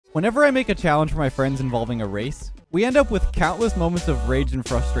Whenever I make a challenge for my friends involving a race, we end up with countless moments of rage and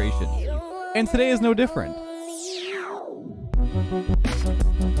frustration. And today is no different.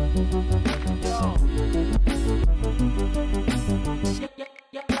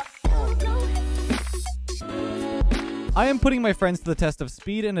 I am putting my friends to the test of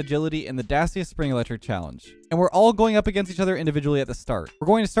speed and agility in the Dacia Spring Electric Challenge. And we're all going up against each other individually at the start. We're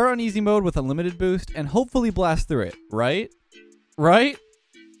going to start on easy mode with unlimited boost and hopefully blast through it, right? Right?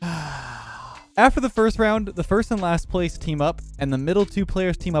 After the first round, the first and last place team up, and the middle 2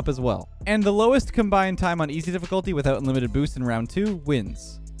 players team up as well. And the lowest combined time on easy difficulty without unlimited boost in round 2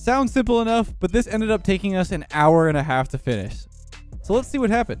 wins. Sounds simple enough, but this ended up taking us an hour and a half to finish. So let's see what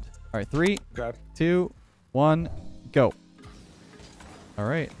happened. All right, 3, 2, 1, go. All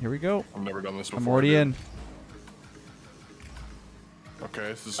right, here we go. I've never done this before. I'm already in. Okay,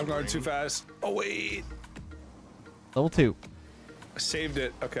 this is I'm going too fast. Oh, wait. Level 2. I saved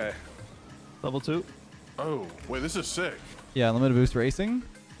it. Okay. Level 2. Oh, wait, this is sick. Yeah, unlimited boost racing.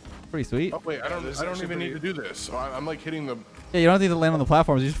 Pretty sweet. Oh, wait, I don't even need to do this. Oh, I'm like hitting the... Yeah, you don't need to land on the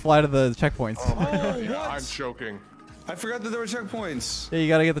platforms. You just fly to the checkpoints. Oh, my God. Yeah, what? I'm choking. I forgot that there were checkpoints. Yeah, you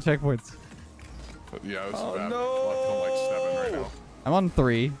gotta get the checkpoints. Yeah, this is Oh, bad. no. I'm like 7 right now. I'm on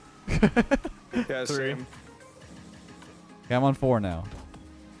 3. Yeah, 3. same. Okay, I'm on 4 now.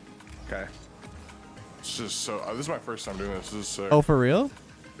 Okay. It's just so... this is my first time doing this. This is sick. Oh, for real?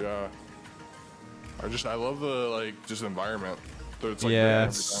 Yeah. I love the, like, just environment. It's like Yeah.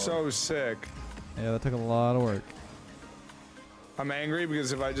 That's so sick. Yeah, that took a lot of work. I'm angry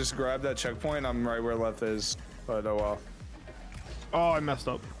because if I just grab that checkpoint, I'm right where Leth is. But oh well. Oh, I messed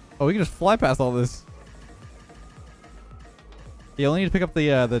up. Oh, we can just fly past all this. You only need to pick up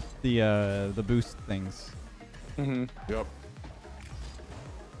the boost things. Mm-hmm. Yep.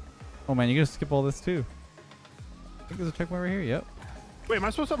 Oh man, you can just skip all this too. I think there's a checkpoint right here. Yep. Wait, am I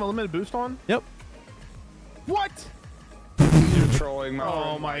supposed to have a limited boost on? Yep. What? You're trolling my Oh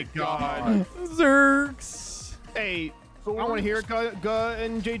friend. my god. Zerks. Hey, I want to hear it, Guh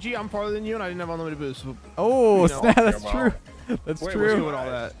and JG. I'm farther than you, and I didn't have unlimited boost. So, Oh, you know, snap! That's wow. true. That's Wait, true. doing all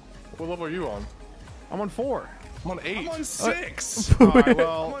that. What level are you on? I'm on 4. I'm on 8. I'm on 6. All right,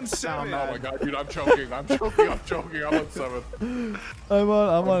 well, I'm on sound 7. bad. Oh my God, dude, I'm choking. I'm choking. I'm choking. I'm on 7. I'm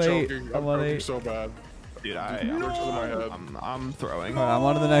on 8. choking. I'm on choking 8. so bad. Dude, Hurts in my head. I'm throwing. All right, I'm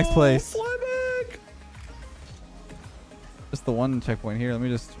on to the next place. Fly back. Just the one checkpoint here. Let me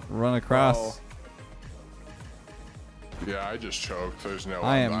just run across. Oh. Yeah, I just choked. There's no...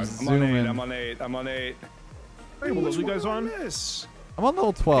 I am I'm on Zoom 8. in. I'm on 8. I'm on 8. Hey, what you guys on? Miss? I'm on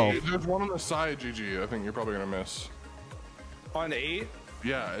level 12. Hey, there's one on the side, GG. I think you're probably gonna miss. On 8?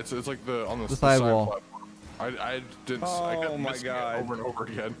 Yeah, it's like the on the side side wall. platform. I didn't. I Oh kept my missing it God. over and over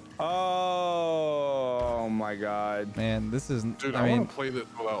again. Oh my god. Man, this isn't. Dude, I I mean, want to play this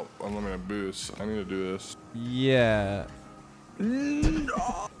without unlimited boost. I need to do this. yeah.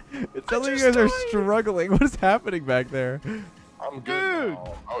 No. It sounds like you guys are struggling. What is happening back there? I'm good. Dude.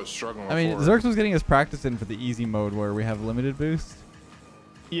 Now. I was struggling. I mean, before. Zerx was getting his practice in for the easy mode where we have limited boost.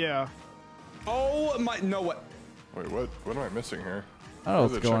 Yeah. Oh my, no what? Wait, what? What am I missing here? I don't know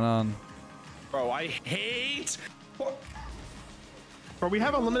Where's what's the going check- on. Bro, I hate. Bro, we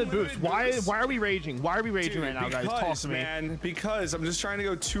have unlimited boost. Unlimited Why boost. are we raging? Why are we raging Dude, right now, guys? Talk because, to me. man, because I'm just trying to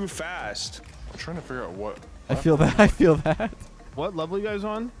go too fast. I'm trying to figure out what. I feel that. I feel that. What level you guys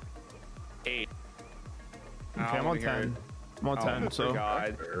on? 8. Okay, I'm on 10. I'm on 10, so.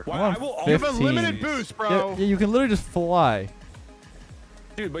 God. Why, I'm on I will You have 15. unlimited boost, Yeah, bro. yeah, you can literally just fly.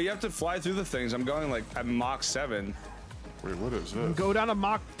 Dude, but you have to fly through the things. I'm going like at Mach 7. Wait, what is this? Go down to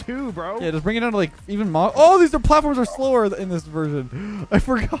Mach 2, bro. Yeah, just bring it down to like even Mach. Oh, these platforms are slower in this version. I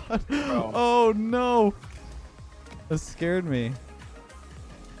forgot. Bro. Oh no, that scared me.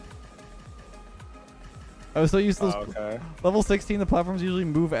 I was so used to those Okay. level 16. The platforms usually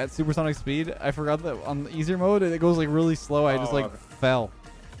move at supersonic speed. I forgot that on the easier mode it goes like really slow. I just Oh. like fell.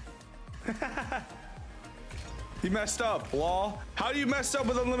 You messed up, lol. How do you mess up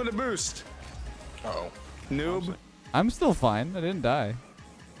with unlimited boost? Uh-oh. Noob. I'm still fine. I didn't die.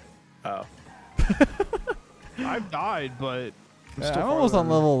 Oh. I've died, but I'm Yeah, still I'm almost farther on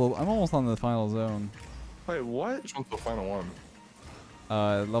than- level. I'm almost on the final zone. Wait, what? Which one's the final one?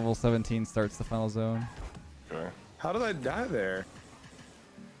 Level 17 starts the final zone. Okay. How did I die there?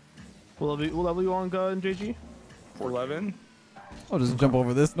 What level you on, Guh and JG? 11? I'll just jump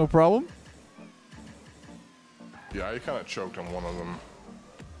over this, no problem. Yeah, I kind of choked on one of them.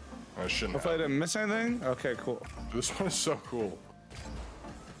 I shouldn't Hopefully I have. didn't miss anything? Okay, cool. This one is so cool.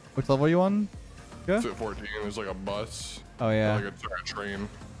 Which level are you on? It's at 14. There's like a bus. Oh yeah. Like a train.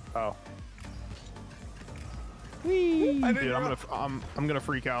 Oh. Whee! Dude, I'm gonna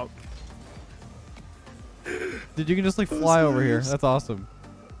freak out. Dude, you can just like fly over here. That's awesome.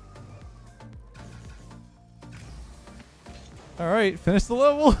 All right, finish the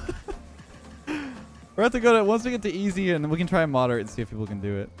level. We're have to go to once we get to easy, and then we can try moderate and see if people can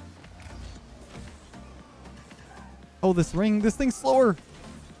do it. Oh, this thing's slower.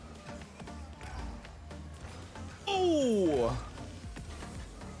 Oh.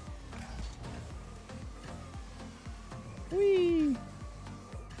 Whee!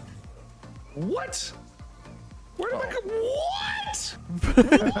 What? Where did I go?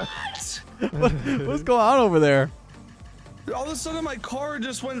 What? What's going on over there? All of a sudden, my car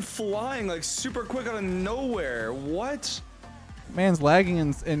just went flying like super quick out of nowhere. What? Man's lagging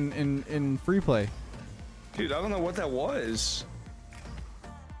in free play. Dude, I don't know what that was.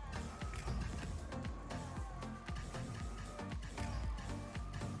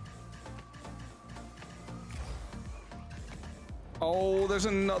 Oh, there's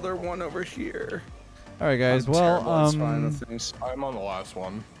another one over here. All right, guys. I'm Well, terrible at spotting the things. I'm on the last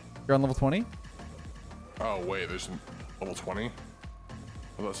one. you're on level 20. Oh wait, there's level 20.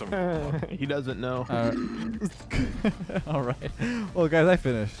 I thought something- He doesn't know. All right. Well, guys, I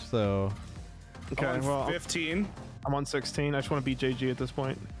finished. So Okay, I'm on well, 15. I'm on 16. I just want to beat JG at this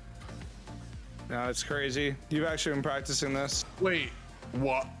point. No, it's crazy. You've actually been practicing this. Wait,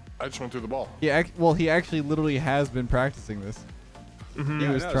 what? I just went through the ball. well, he actually literally has been practicing this. He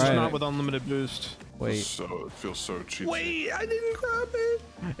Yeah, was I know, it's trying Not it. with unlimited boost. Wait, So it feels so cheesy. Wait, I didn't grab it.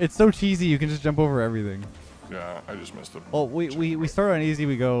 it's so cheesy. You can just jump over everything. Yeah, I just missed it. Well, we start on easy.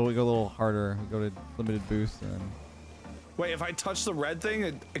 We go a little harder. We go to limited boost, and Wait, if I touch the red thing,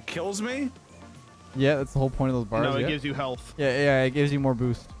 it kills me? yeah, that's the whole point of those bars. No, it yeah. gives you health. Yeah, it gives you more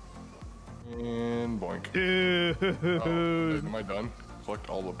boost. And boink. Dude. Oh, am I done? Collect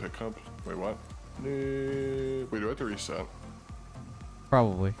all the pickups. Wait, what? Wait, do I have to reset?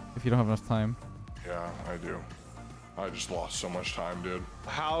 Probably, if you don't have enough time. Yeah, I do. I just lost so much time, dude.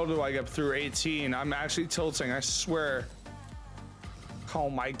 How do I get through 18? I'm actually tilting, I swear. Oh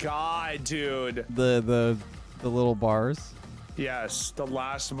my god, dude. The little bars. Yes, the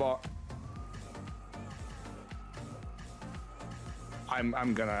last bar.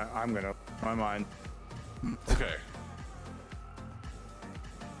 I'm gonna my mind. Okay.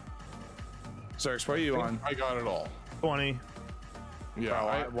 Zerx, what are you on? I got it all. 20. Yeah.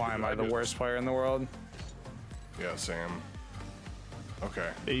 Bro, why am I the did- worst player in the world? Yeah, Sam. Okay.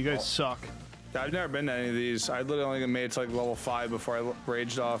 Yeah, you guys suck. I've never been to any of these. I literally only made it to like level 5 before I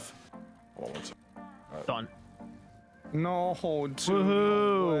raged off. Hold on one second. Done. No, dude,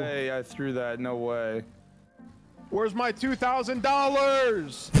 Woohoo. no way. I threw that. No way. Where's my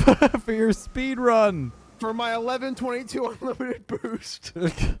 $2,000 For your speed run. for my 1122 unlimited boost?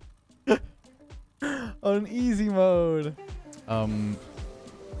 On easy mode.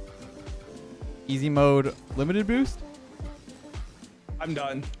 Easy mode, limited boost. I'm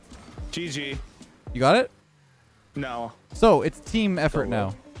done. GG. You got it. No. So it's team effort Solo.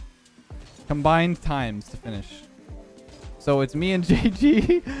 now. Combined times to finish. So it's me and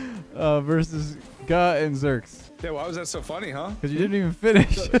JG versus Ga and Zerx. Yeah, why was that so funny, huh? Because you didn't even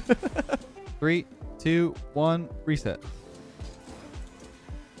finish. 3, 2, 1, reset. All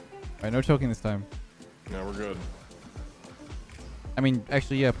right, no choking this time. Yeah, we're good. I mean,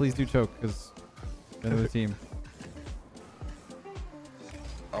 actually, yeah, please do choke because you're the team.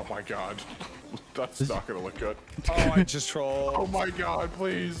 Oh my god. That's not gonna look good. Oh, I just troll. Oh my god,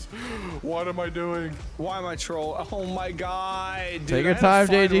 please. What am I doing? Why am I troll? Oh my god, dude. Take I your had a time,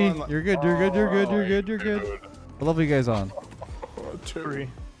 fine JG. run. You're good. You're good. You're good. You're good. You're good. Dude. I love you guys on. 3.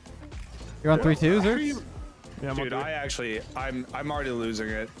 You're on 3-2, Zerx? Yeah, I'm Dude, on 3. I actually, I'm already losing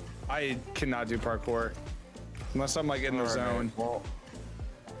it. I cannot do parkour unless I'm like in the All right, zone. well,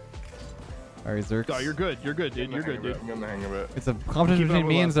 All right, Zerx. Oh, you're good. You're good, dude. I'm You're getting good, the dude. hang of it. I'm getting the hang of it. It's a competition Keep it between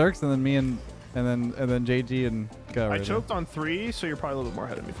me up and Zerx, and then me and then JG and Ga. I right choked on 3, so you're probably a little bit more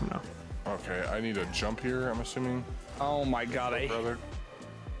ahead of me from now. Okay, I need a jump here, I'm assuming. Oh my god, I. Brother.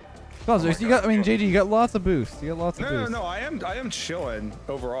 Come on, Zerx. You got. I mean, JG, you got lots of boosts. You got lots of No, no, boosts. no. I am chilling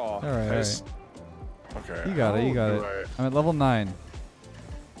overall. All right, all Guys. right. Okay. You got it. You how got do it. I'm at level 9.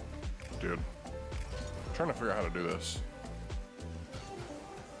 Dude. I'm trying to figure out how to do this.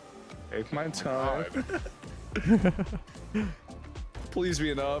 Take my time. God. Please be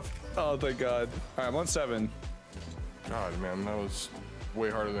enough. Oh, thank God. All right, I'm on 7. God, man, that was way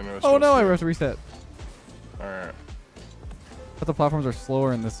harder than it was. Oh no, I supposed have to reset. to. Alright. But the platforms are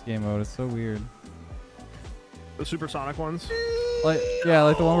slower in this game mode. It's so weird. The supersonic ones. Like, yeah,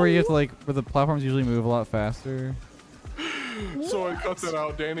 like the one where you have to where the platforms usually move a lot faster. So I cut that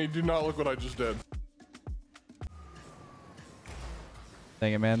out, Danny. Do not look what I just did.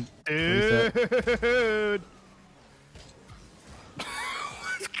 Dang it, man. Reset.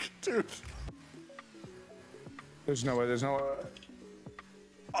 Dude. There's no way. There's no way.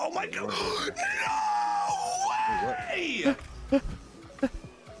 Oh my god! No way!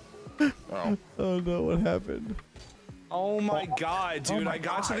 Oh. Oh no, what happened? Oh my god, dude! I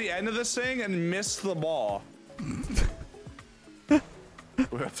got to the end of this thing and missed the ball.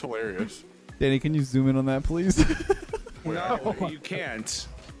 That's hilarious. Danny, can you zoom in on that, please? No, you can't.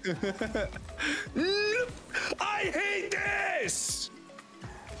 I hate this!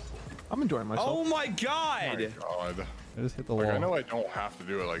 I'm enjoying myself. Oh my god! Oh my god. I just hit the Like, wall. I know I don't have to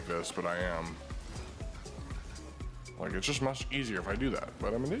do it like this, but I am. Like, it's just much easier if I do that,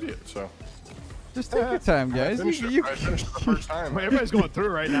 but I'm an idiot, so. Just take your time, guys. I finished it the first time. Wait, everybody's going through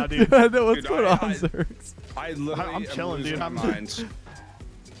right now, dude. I know what's Dude, going on, Zerx. I literally I'm am chilling, dude. losing I'm my mind.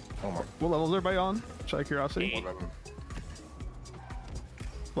 Oh my. What level is everybody on? Just out of curiosity. 11.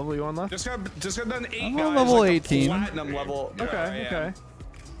 Level you on left? Just got done 8 I'm guys. on level like the 18. Platinum level. Yeah, I Okay, am. okay.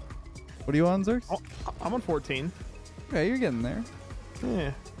 What are you on, Zerx? Oh, I'm on 14. Okay, you're getting there.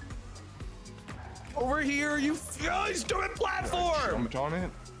 Yeah. Over here, you guys doing platform! Jumped on it.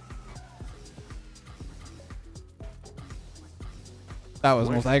 That was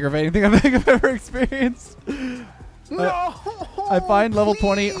the most aggravating thing I think I've ever experienced. No! I find level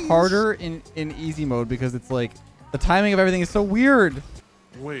 20 harder in easy mode because it's like the timing of everything is so weird.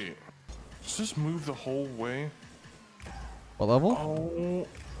 Wait. Does this move the whole way? What level? Oh.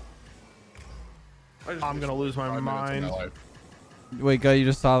 I'm gonna lose my mind. Wait, guy, you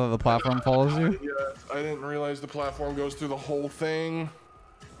just saw that the platform follows you? Yes, I didn't realize the platform goes through the whole thing.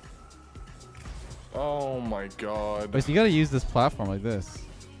 Oh my god. Wait, so you gotta use this platform like this.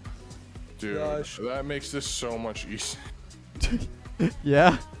 Dude, Gosh. that makes this so much easier.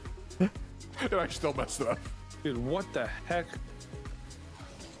 Yeah? And I still messed it up. Dude, what the heck?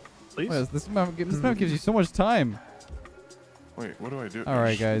 Please? This map gives you so much time. Wait, what do I do?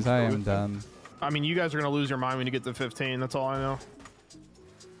 Alright, guys, I am done. I mean, you guys are gonna lose your mind when you get to 15. That's all I know.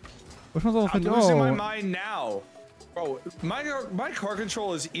 Which one's level I'm 15? losing my Oh, mind now. Bro, my car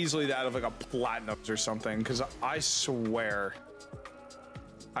control is easily that of like a platinum or something, because I swear.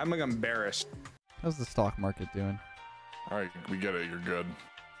 I'm like embarrassed. how's the stock market doing? Alright, we get it. You're good.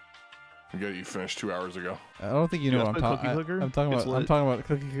 We get it. You finished 2 hours ago. I don't think you know You what I'm guys play talking. Cookie Clicker? I'm talking It's about. I'm lit. talking about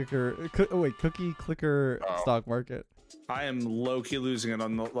Cookie Clicker. Oh wait, Cookie Clicker Oh. stock market. I am low-key losing it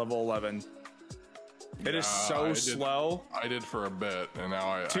on the level 11. It is Yeah, so I did- slow. I did for a bit, and now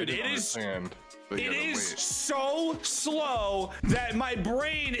I Dude, didn't it is- understand. that you It had to is wait. so slow that my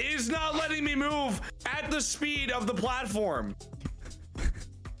brain is not letting me move at the speed of the platform.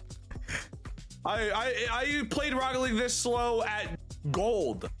 I played Rocket League this slow at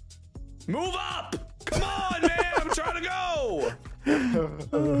gold. Move up! Come on, man! I'm trying to go!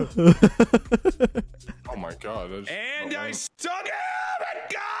 Oh my god. And I stuck it!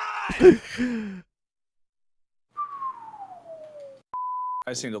 Oh my god!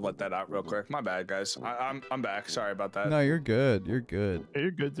 I just need to let that out real quick. My bad, guys. I'm back. Sorry about that. No, you're good. You're good. Yeah,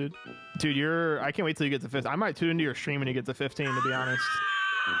 you're good, dude. Dude, I can't wait till you get to 15. I might tune into your stream when you get to 15, to be honest.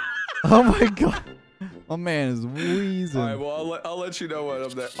 Oh my god. My man is wheezing. All right, well, I'll let you know when I'm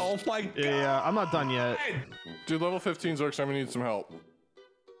there. Oh my god. Yeah, I'm not done yet. Dude, level 15 Zorks, I'm gonna need some help.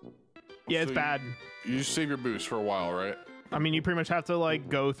 Yeah, it's So bad. You just save your boost for a while, right? I mean, you pretty much have to like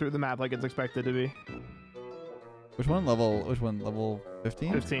go through the map like it's expected to be. Which one? Level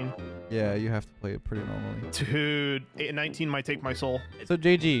 15? 15. Yeah, you have to play it pretty normally. Dude, 8 and 19 might take my soul. So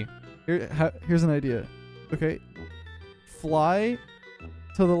JG, here's an idea. Okay, fly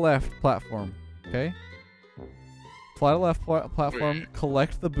to the left platform. Okay, fly to the left platform. Wait.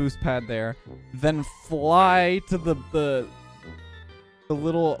 Collect the boost pad there, then fly to the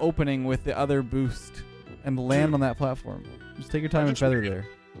little opening with the other boost and land on that platform. Just take your time and feather there.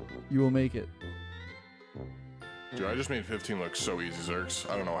 You will make it. Dude, I just made 15 look so easy, Zerks.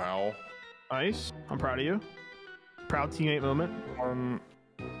 I don't know how. Nice. I'm proud of you. Proud teammate moment.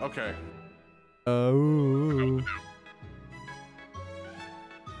 Okay. Oh.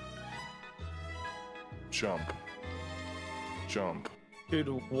 Jump. Jump. Dude,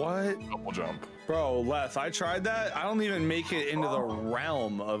 what? Double jump. Bro, Leth, I tried that. I don't even make it into the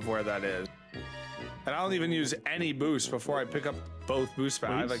realm of where that is. And I don't even use any boost before I pick up both boost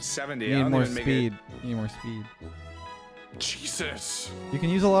pads. I have like 70. You I need don't more even make speed. You need more speed. Jesus. You can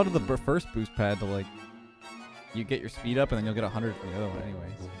use a lot of the first boost pad to like, you get your speed up and then you'll get 100 from the other one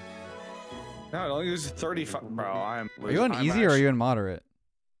anyways. No, I only use 35. Bro, I'm. Are you on easy or are you in moderate?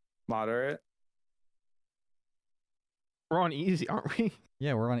 Moderate? We're on easy, aren't we?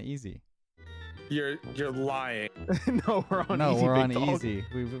 Yeah, we're on easy. You're lying. No, we're on No, easy. we're on big dog. easy.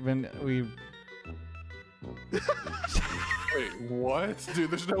 We've Wait, what?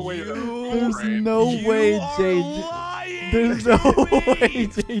 Dude, there's no way. There's Right. no way, are JJ. lying There's no to me. way,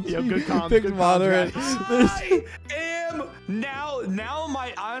 JJ. Yo, good comms, picked good comms, moderate. guys. There's- I am now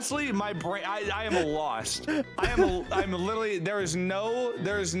my honestly my brain I am lost. I'm literally there is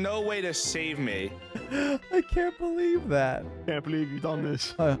no way to save me. I can't believe that. Can't believe you've done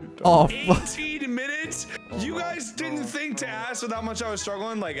this. Oh, fuck. 18 minutes? You guys didn't think to ask with how much I was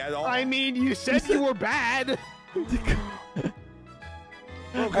struggling like at all? I mean, you said you were bad. Bro,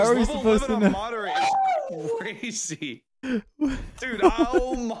 How are we level supposed 11 to on know? moderate is crazy. Dude,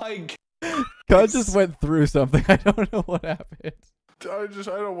 oh my god. God just went through something. I don't know what happened. I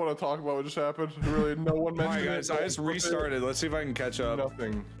don't want to talk about what just happened. Really, no one mentioned Alright guys, it. I just restarted. Let's see if I can catch up.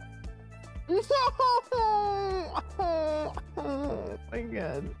 Nothing. Oh my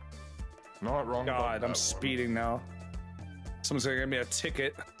god. Not wrong. about God, that I'm one. speeding now. Someone's gonna give me a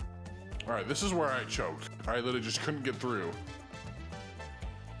ticket. All right, this is where I choked. I literally just couldn't get through.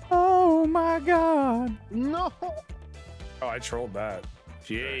 Oh my God. No. Oh, I trolled that.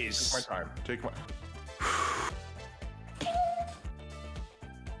 Jeez. Take my time. Take my.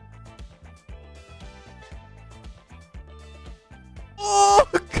 Oh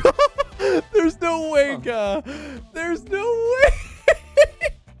God. There's no way, God. There's no way.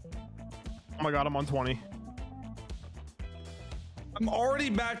 Oh my god, I'm on 20. I'm already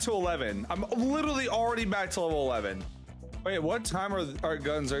back to 11. I'm literally already back to level 11. Wait, what time are our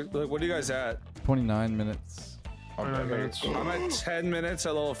guns? Like, what are you guys at? 29 minutes. I'm dead. minutes. I'm at 10 minutes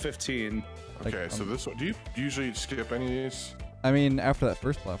at level 15. Okay, so this one. Do you usually skip any of these? I mean, after that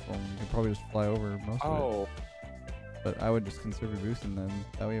first platform, you could probably just fly over most of it. Oh, But I would just conserve your boost and then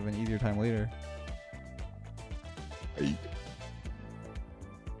that way you have an easier time later.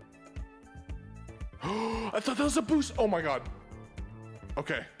 I thought that was a boost. Oh my god.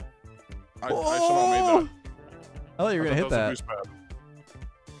 Okay. I somehow made that. I thought you were gonna hit that. Was a boost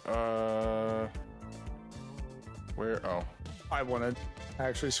pad. Where? Oh. I wanted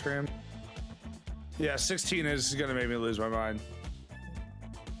actually scream. Yeah, 16 is gonna make me lose my mind.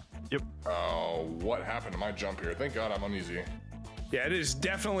 Oh, what happened to my jump here? Thank God I'm uneasy. Yeah, it is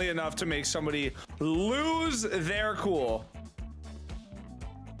definitely enough to make somebody lose their cool.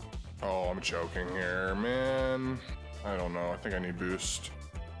 Oh, I'm choking here, man. I don't know. I think I need boost.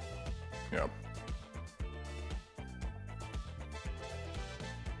 Yep.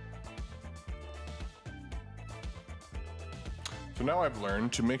 So now I've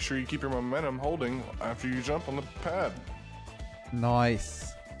learned to make sure you keep your momentum holding after you jump on the pad.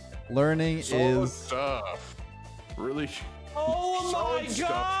 Nice. Learning Solid is stuff. Really? Oh Solid my stuff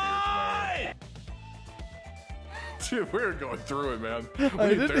god! Dude, we're going through it, man. I We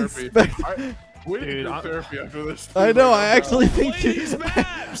need didn't therapy. expect- We need Dude, therapy after this. I know. I actually think Play these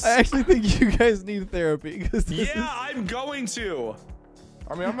maps! I actually think you guys need therapy because this Yeah, I'm going to.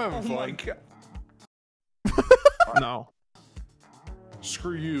 I mean, I'm having Oh fun. my god. No.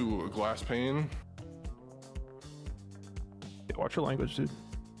 Screw you, glass pane. Yeah, watch your language, dude.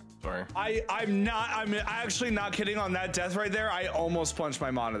 Sorry. I'm actually not kidding on that death right there. I almost punched my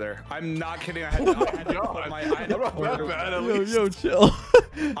monitor. I'm not kidding. I had to put my, I had to Not put that it- bad, at Yo, least. yo, chill.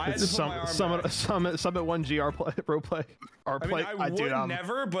 I had to put my arm back. Summit 1 GR play, pro play. Or I play. mean, I would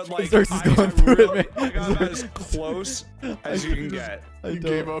never, but like, Zerx is going through it, man. I got about as close as you can get. I He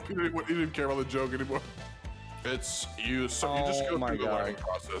gave don't. up. He didn't care about the joke anymore. It's you. So you just Oh go my through the God. learning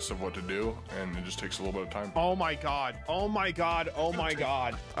process of what to do, and it just takes a little bit of time. Oh my god. Oh my god. Oh my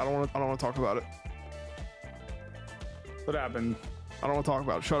god. I don't want to talk about it. What happened? I don't want to talk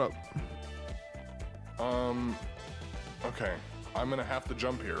about it. Shut up. Okay. I'm gonna have to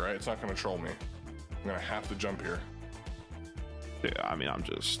jump here, right? It's not gonna troll me. I'm gonna have to jump here. Yeah, I mean, I'm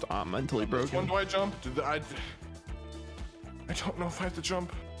mentally Which one broken. do I jump? I don't know if I have to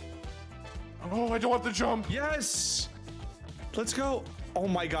jump. Oh, I don't have to jump. Yes. Let's go. Oh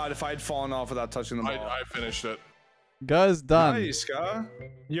my god! If I had fallen off without touching the ball. I finished it. Guz done. Nice, Ska.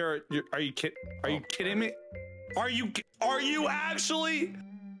 Are you kidding me? Are you actually?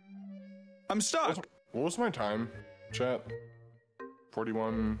 I'm stuck. What was my time, chat?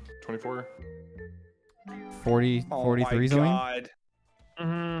 41:24. 40, Oh 43 my something. god.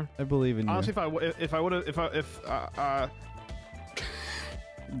 I believe in you. Honestly, if I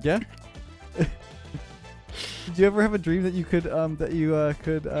Yeah. Did you ever have a dream that you could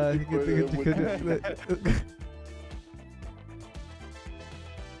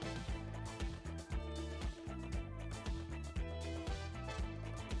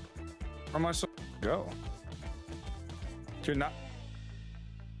Where am I supposed to go? Dude, not.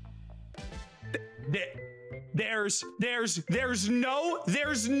 There is no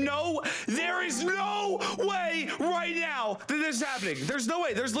way right now that this is happening. There's no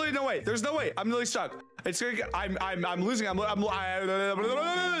way. There's literally no way. There's no way. I'm literally stuck. It's gonna. I'm losing. That would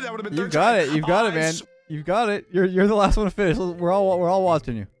have been. You got it. You've got it, man. You've got it. You're the last one to finish. We're all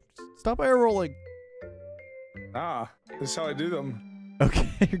watching you. Stop air rolling. This is how I do them. Okay,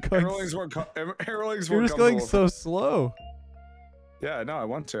 you're going. Air rolling's You're just going so slow. Yeah, no, I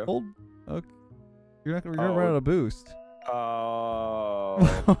want to. Hold. Okay. You're gonna run out of boost. Oh,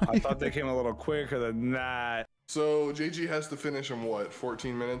 I thought they came a little quicker than that. So JG has to finish in what,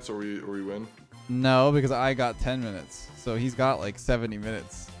 14 minutes, or we win? No, because I got 10 minutes, so he's got like 70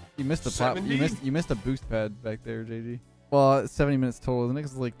 minutes. You missed the you missed a boost pad back there, JG. Well, it's 70 minutes total. The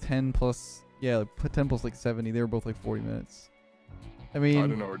next is like 10 plus. Yeah, like 10 plus like 70. They were both like 40 minutes. I mean, I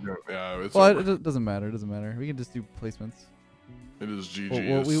don't know what we're doing. Yeah, it's well, it doesn't matter. It doesn't matter. We can just do placements. It is GG.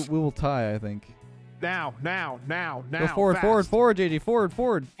 Well, we will tie, I think. Now. Go forward, fast. forward, JG, forward.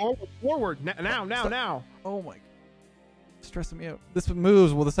 Forward. Now. Oh my. Stressing me out. This one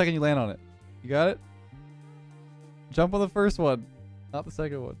moves well the second you land on it. You got it? Jump on the first one, not the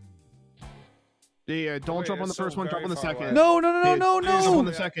second one. Yeah, don't jump on the first one, jump on the second. No. Jump on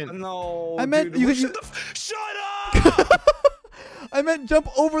the second. No. I meant dude, you shut up! I meant jump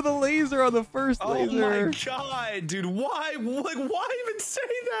over the laser on the first laser. Oh my god, dude! Why? Like, why even say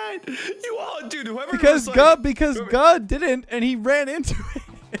that? You all, dude. Whoever. Because was, God didn't, and he ran into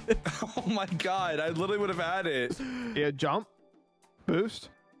it. Oh my god! I literally would have had it. Yeah, jump, boost,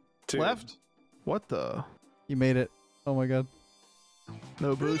 Dude. left. What the? You made it. Oh my god.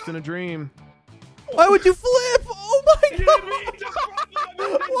 No boost in a dream. Why would you flip? Oh my god!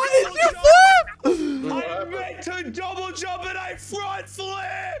 Why did you flip? I meant to double jump and I front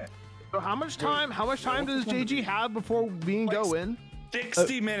flip. So how much time does JG have before we go in?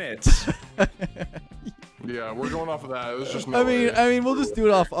 60 minutes. Yeah, we're going off of that. It was just I mean, we'll just do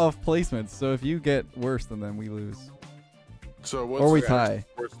it off placements. So if you get worse than them, we lose. So what's Or we the tie.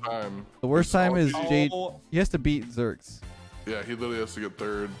 worst time? The worst time is Oh. Jade. He has to beat Zerx. Yeah, he literally has to get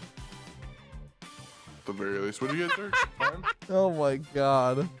third. At the very least. What did you get, Zerx? Time? Oh my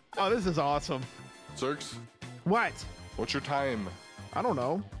god. Oh, this is awesome. Zerx, What? what's your time? I don't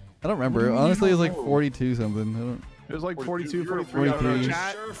know. I don't remember. What do you Honestly, it was know? like 42 something. I don't. It was like 42, 42, 43. 43.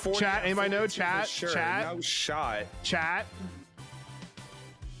 Chat, Sure, 40, chat. Anybody know 42 for chat? sure. Chat. No shot. Chat.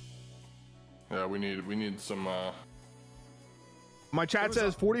 Yeah, we need some My chat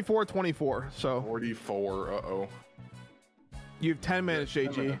says 44-24. So 44. Uh-oh. you have 10 minutes,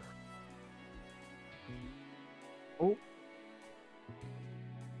 JG. Oh.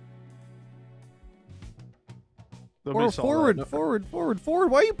 Or forward.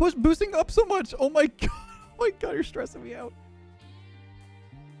 Why are you boosting up so much? Oh my god. Oh my god, you're stressing me out.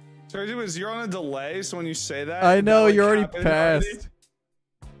 So you're on a delay, so when you say that, I know, that, you're already happened passed.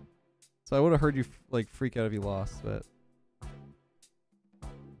 So I would have heard you like freak out if you lost, but.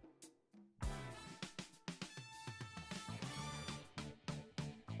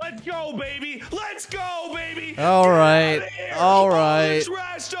 Let's go, baby! Let's go, baby! All right. All right.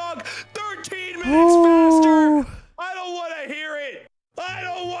 Trash dog, 13 minutes faster! I don't want to hear it! I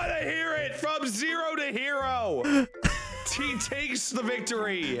don't want to hear it! From 0 to hero! He takes the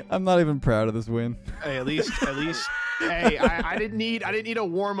victory! I'm not even proud of this win. Hey, at least. Hey, I didn't need a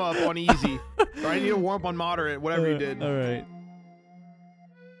warm up on easy. Or I need a warm up on moderate. Whatever you did. All right.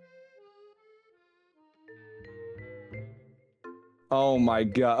 Oh my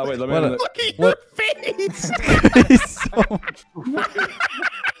god. Oh wait, let me Look at your face!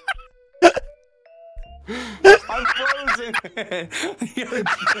 I'm frozen!